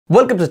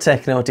Welcome to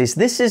Tech Notice.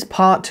 This is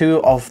part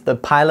 2 of the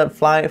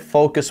Pilotfly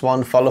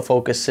Focus1 follow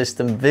focus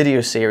system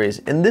video series.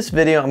 In this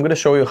video, I'm going to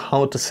show you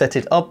how to set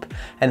it up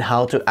and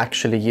how to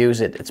actually use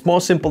it. It's more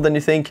simple than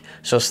you think,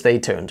 so stay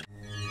tuned.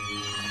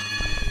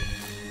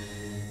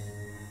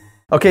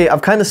 Okay,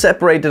 I've kind of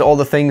separated all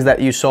the things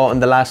that you saw in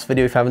the last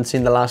video. If you haven't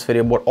seen the last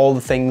video, what all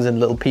the things and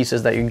little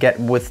pieces that you get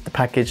with the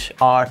package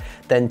are,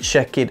 then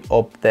check it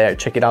up there.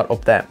 Check it out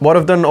up there. What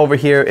I've done over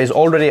here is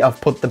already I've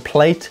put the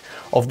plate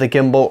of the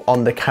gimbal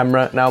on the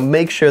camera. Now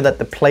make sure that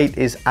the plate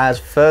is as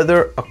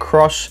further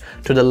across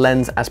to the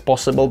lens as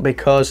possible,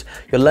 because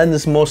your lens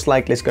is most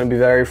likely is going to be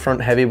very front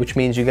heavy, which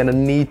means you're going to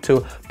need to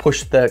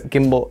push the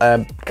gimbal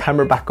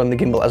camera back on the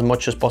gimbal as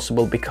much as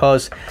possible,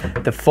 because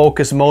the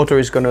focus motor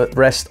is going to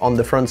rest on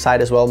the front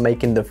side as well,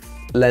 making the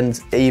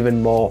lens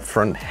even more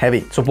front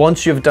heavy. So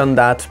once you've done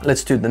that,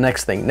 let's do the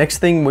next thing. Next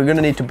thing, we're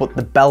gonna need to put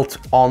the belt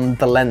on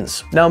the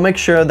lens. Now make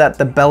sure that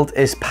the belt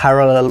is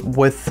parallel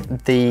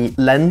with the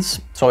lens,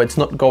 so it's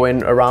not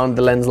going around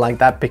the lens like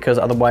that, because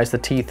otherwise the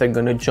teeth are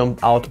gonna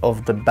jump out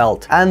of the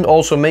belt. And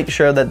also make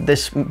sure that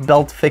this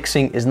belt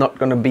fixing is not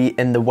gonna be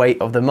in the way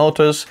of the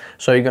motors,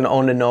 so you're gonna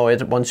only know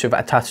it once you've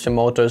attached the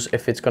motors.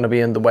 If it's gonna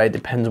be in the way, it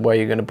depends where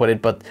you're gonna put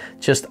it, but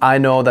just I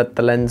know that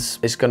the lens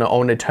is gonna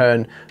only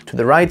turn to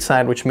the right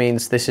side, which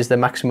means this is the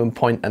maximum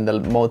point and the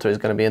motor is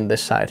going to be on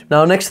this side.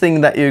 Now next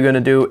thing that you're going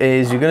to do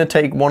is you're going to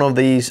take one of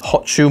these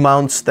hot shoe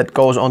mounts that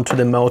goes onto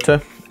the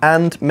motor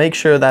and make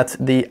sure that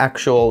the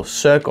actual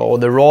circle or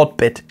the rod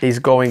bit is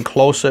going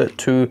closer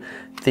to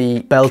the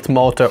belt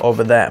motor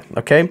over there.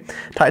 Okay,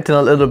 tighten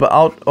a little bit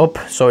up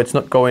so it's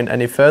not going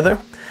any further,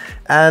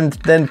 and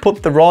then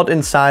put the rod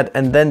inside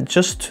and then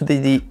just to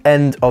the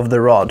end of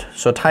the rod.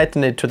 So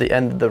tighten it to the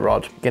end of the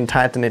rod. You can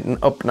tighten it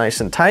up nice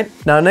and tight.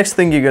 Now next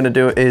thing you're going to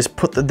do is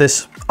put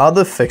this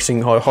other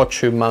fixing or hot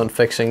shoe mount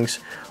fixings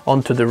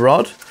onto the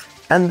rod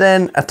and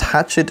then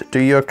attach it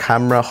to your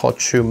camera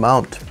hot shoe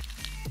mount.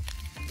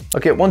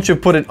 Okay, once you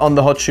put it on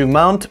the hot shoe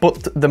mount,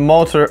 put the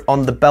motor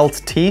on the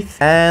belt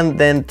teeth and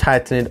then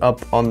tighten it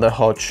up on the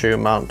hot shoe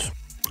mount.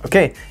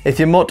 Okay, if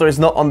your motor is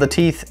not on the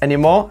teeth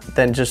anymore,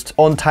 then just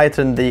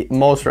untighten the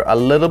motor a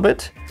little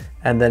bit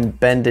and then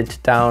bend it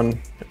down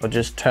or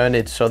just turn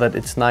it so that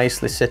it's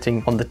nicely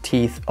sitting on the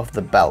teeth of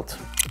the belt.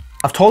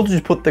 I've told you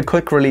to put the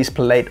quick release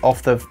plate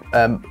off the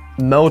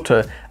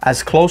motor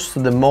as close to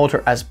the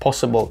motor as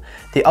possible.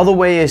 The other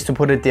way is to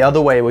put it the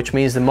other way, which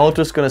means the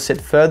motor is going to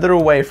sit further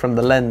away from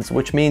the lens,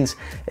 which means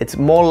it's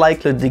more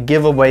likely to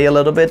give away a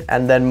little bit,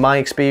 and then my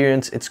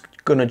experience, it's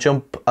going to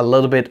jump a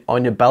little bit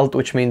on your belt,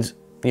 which means,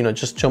 you know,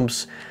 just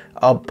jumps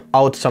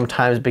out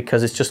sometimes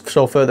because it's just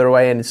so further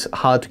away and it's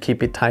hard to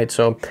keep it tight.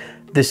 So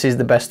this is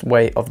the best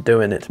way of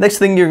doing it. Next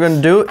thing you're going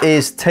to do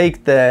is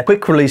take the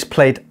quick release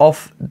plate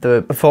off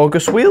the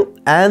focus wheel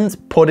and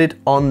put it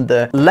on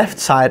the left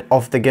side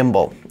of the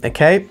gimbal.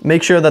 Okay,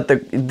 make sure that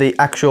the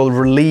actual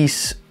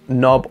release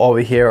knob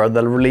over here, or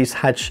the release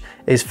hatch,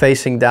 is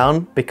facing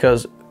down,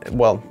 because,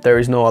 well, there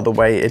is no other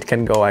way it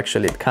can go.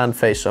 Actually, it can't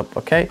face up.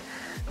 Okay,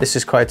 this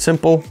is quite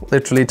simple.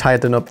 Literally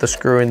tighten up the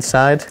screw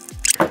inside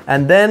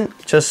and then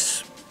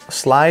just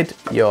slide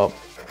your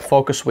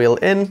focus wheel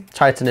in,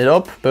 tighten it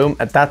up, boom,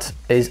 and that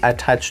is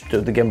attached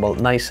to the gimbal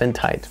nice and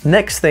tight.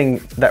 Next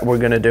thing that we're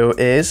gonna do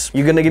is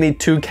you're gonna need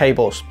 2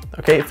 cables.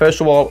 Okay,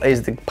 first of all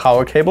is the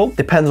power cable.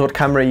 Depends what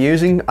camera you're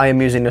using. I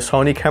am using a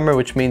Sony camera,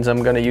 which means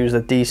I'm gonna use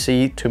the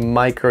DC to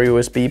micro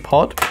USB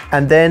port.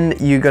 And then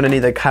you're gonna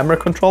need a camera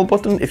control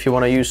button if you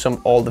wanna use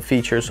all the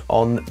features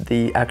on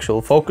the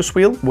actual focus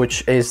wheel,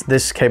 which is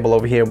this cable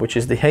over here, which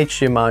is the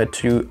HDMI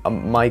to a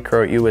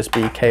micro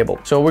USB cable.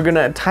 So we're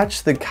gonna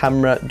attach the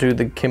camera to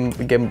the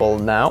gimbal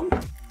now.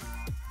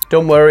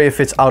 Don't worry if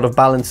it's out of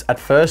balance at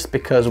first,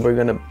 because we're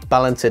gonna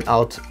balance it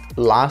out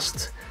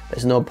last.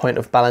 There's no point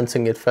of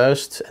balancing it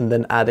first and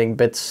then adding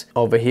bits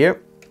over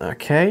here.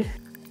 Okay.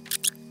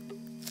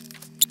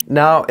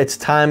 Now it's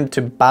time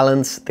to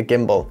balance the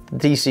gimbal.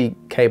 DC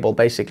cable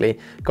basically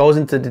goes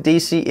into the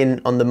DC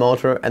in on the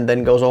motor and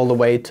then goes all the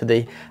way to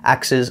the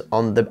axis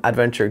on the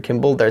adventure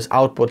gimbal. There's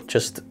output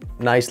just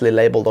nicely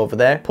labeled over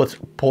there,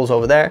 pulls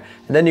over there,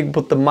 and then you can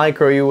put the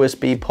micro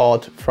USB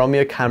port from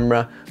your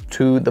camera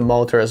to the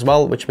motor as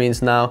well, which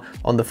means now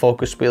on the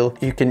focus wheel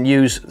you can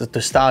use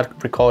to start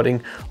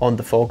recording on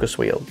the focus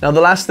wheel. Now the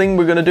last thing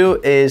we're going to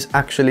do is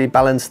actually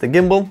balance the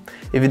gimbal.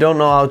 If you don't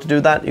know how to do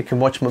that, you can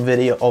watch my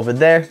video over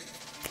there,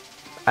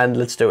 and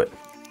let's do it.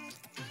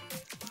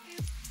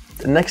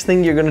 The next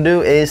thing you're gonna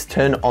do is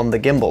turn on the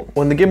gimbal.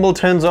 When the gimbal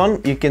turns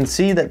on, you can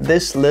see that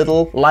this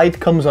little light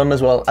comes on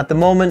as well. At the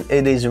moment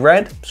it is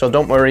red, so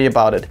don't worry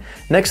about it.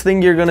 Next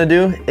thing you're gonna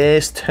do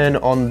is turn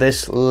on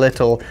this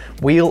little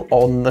wheel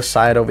on the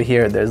side over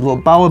here. There's a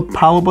little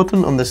power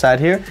button on the side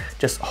here.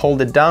 Just hold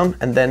it down,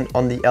 and then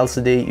on the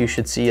LCD you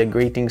should see a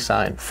greeting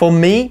sign. For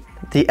me,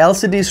 the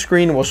LCD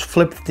screen was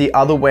flipped the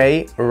other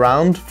way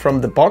around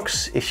from the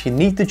box. If you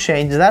need to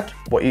change that,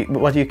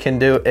 what you can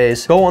do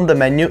is go on the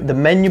menu. The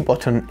menu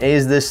button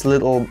is this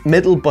little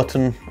middle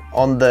button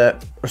on the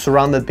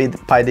surrounded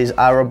by these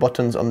arrow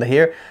buttons on the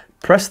here.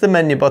 press the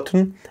menu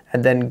button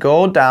and then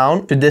go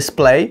down to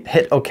display,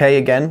 hit OK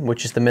again,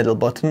 which is the middle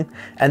button,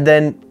 and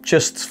then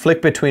just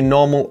flick between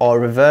normal or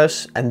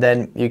reverse, and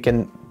then you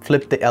can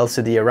flip the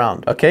LCD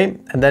around, okay?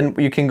 And then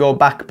you can go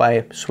back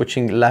by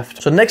switching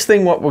left. So next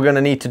thing what we're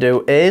gonna need to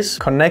do is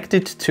connect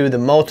it to the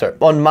motor.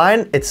 On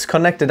mine, it's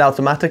connected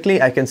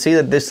automatically. I can see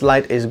that this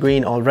light is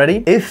green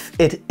already. If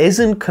it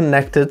isn't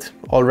connected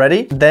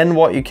already, then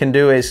what you can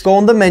do is go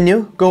on the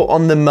menu, go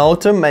on the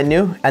motor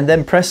menu, and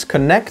then press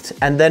connect,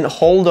 and then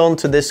hold on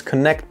to this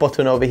connect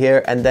button over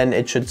here, and then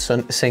it should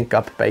sync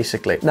up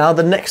basically. Now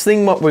the next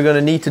thing what we're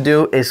gonna need to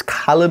do is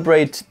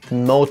calibrate the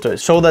motor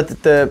so that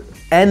the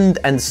end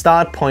and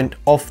start point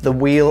of the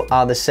wheel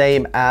are the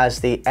same as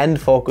the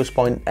end focus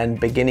point and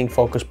beginning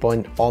focus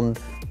point on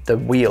the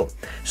wheel.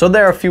 So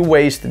there are a few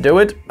ways to do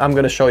it. I'm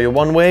going to show you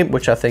one way,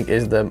 which I think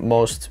is the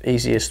most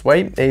easiest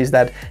way, is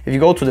that if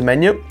you go to the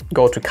menu,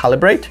 go to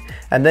calibrate,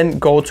 and then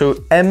go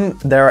to M.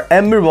 There are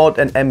M remote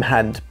and M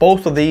hand.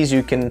 Both of these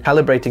you can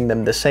calibrating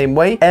them the same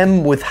way.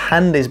 M with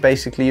hand is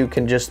basically you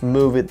can just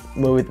move it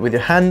with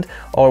your hand,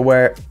 or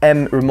where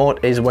M remote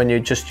is when you're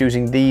just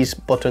using these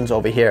buttons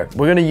over here.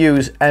 We're going to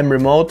use M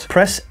remote.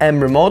 Press M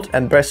remote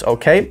and press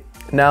OK.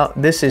 Now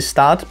this is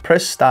start.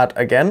 Press start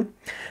again.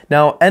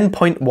 Now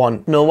endpoint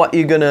 1. Now what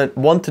you're gonna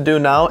want to do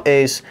now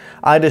is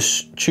either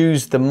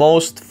choose the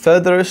most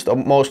furthest or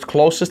most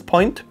closest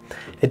point.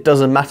 It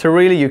doesn't matter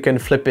really, you can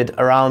flip it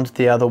around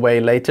the other way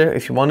later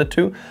if you wanted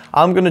to.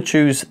 I'm gonna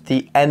choose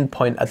the end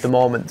point at the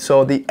moment.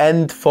 So the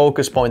end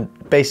focus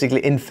point,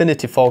 basically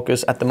infinity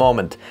focus at the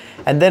moment.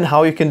 And then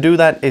how you can do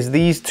that is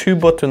these two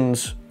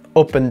buttons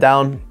up and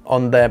down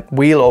on the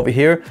wheel over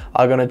here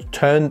are gonna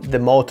turn the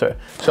motor.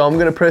 So I'm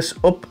gonna press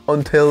up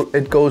until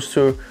it goes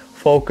to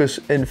focus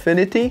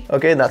infinity.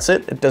 Okay, that's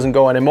it. It doesn't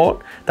go anymore.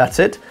 That's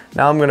it.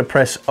 Now I'm gonna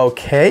press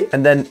OK,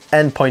 and then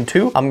endpoint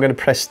 2, I'm gonna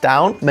press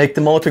down, make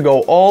the motor go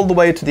all the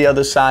way to the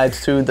other side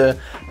to the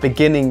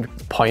beginning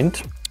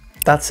point.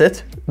 That's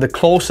it. The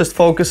closest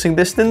focusing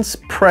distance,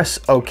 press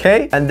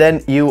OK, and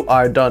then you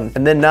are done.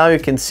 And then now you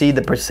can see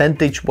the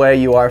percentage where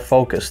you are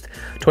focused,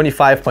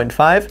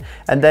 25.5.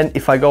 And then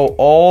if I go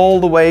all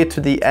the way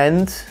to the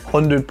end,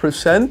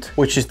 100%,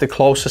 which is the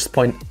closest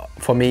point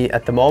for me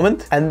at the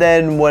moment. And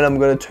then when I'm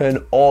gonna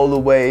turn all the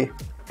way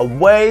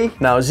away,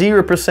 now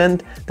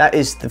 0%, that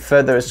is the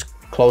furthest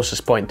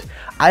closest point.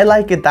 I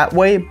like it that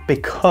way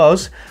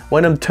because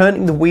when I'm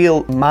turning the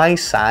wheel my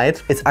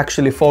side, it's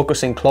actually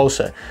focusing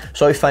closer.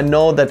 So if I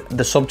know that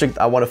the subject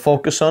I want to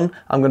focus on,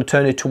 I'm going to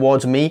turn it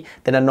towards me,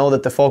 then I know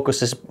that the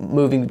focus is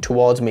moving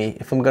towards me.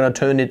 If I'm going to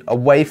turn it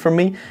away from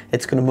me,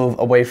 it's going to move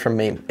away from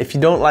me. If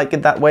you don't like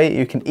it that way,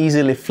 you can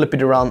easily flip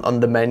it around on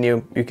the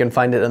menu. You can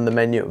find it on the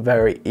menu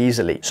very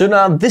easily. So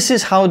now this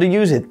is how to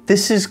use it.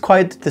 This is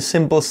quite the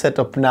simple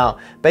setup now.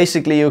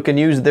 Basically, you can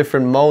use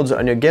different modes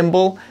on your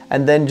gimbal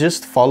and then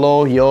just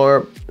follow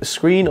your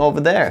screen over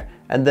there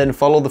and then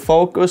follow the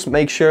focus.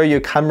 Make sure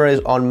your camera is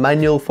on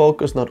manual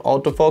focus, not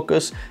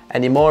autofocus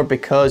anymore,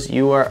 because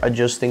you are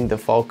adjusting the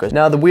focus.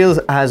 Now the wheel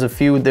has a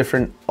few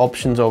different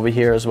options over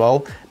here as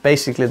well.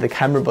 Basically the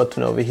camera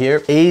button over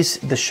here is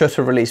the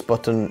shutter release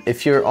button.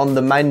 If you're on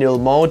the manual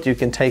mode, you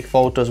can take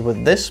photos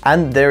with this,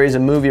 and there is a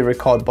movie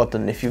record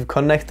button. If you've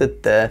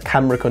connected the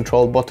camera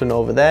control button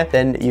over there,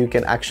 then you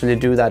can actually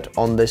do that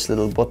on this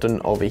little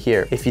button over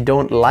here. If you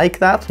don't like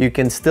that, you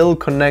can still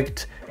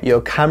connect your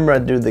camera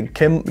to the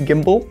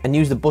gimbal and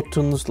use the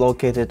buttons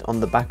located on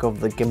the back of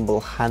the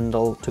gimbal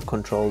handle to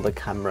control the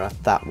camera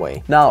that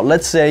way. Now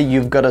let's say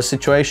you've got a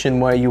situation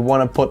where you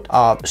want to put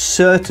a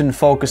certain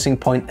focusing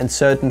point and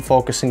certain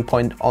focusing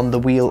point on the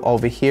wheel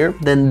over here,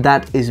 then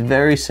that is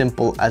very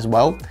simple as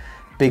well,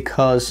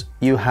 because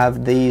you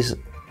have these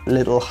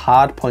little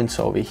hard points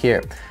over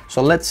here.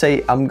 So let's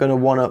say I'm gonna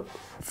want to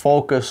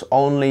focus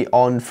only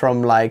on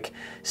from like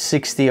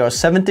 60 or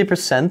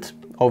 70%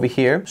 over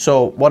here.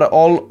 So what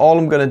all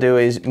I'm gonna do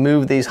is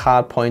move these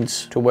hard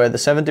points to where the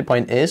 70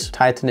 point is,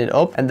 tighten it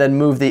up, and then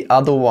move the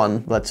other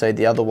one. Let's say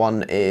the other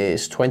one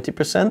is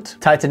 20%,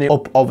 tighten it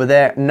up over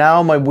there.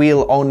 Now my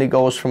wheel only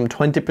goes from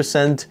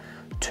 20%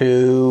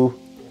 to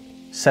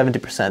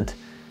 70%,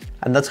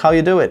 and that's how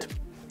you do it.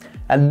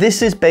 And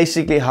this is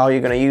basically how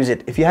you're gonna use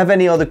it. If you have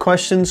any other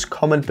questions,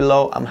 comment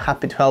below. I'm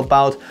happy to help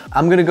out.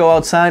 I'm gonna go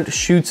outside,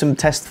 shoot some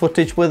test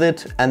footage with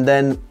it, and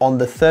then on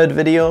the third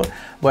video,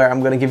 where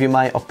I'm gonna give you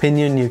my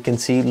opinion, you can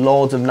see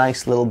loads of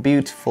nice little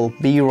beautiful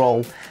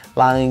B-roll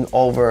lying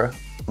over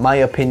my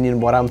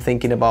opinion, what I'm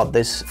thinking about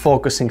this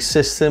focusing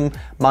system,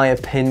 my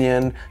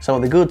opinion, some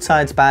of the good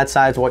sides, bad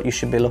sides, what you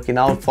should be looking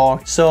out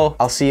for. So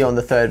I'll see you on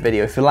the third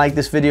video. If you like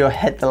this video,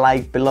 hit the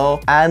like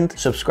below and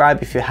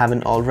subscribe if you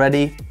haven't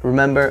already.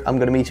 Remember, I'm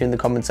gonna meet you in the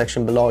comment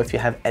section below if you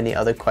have any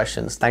other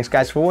questions. Thanks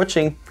guys for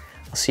watching.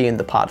 I'll see you in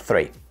the part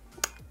 3.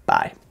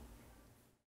 Bye.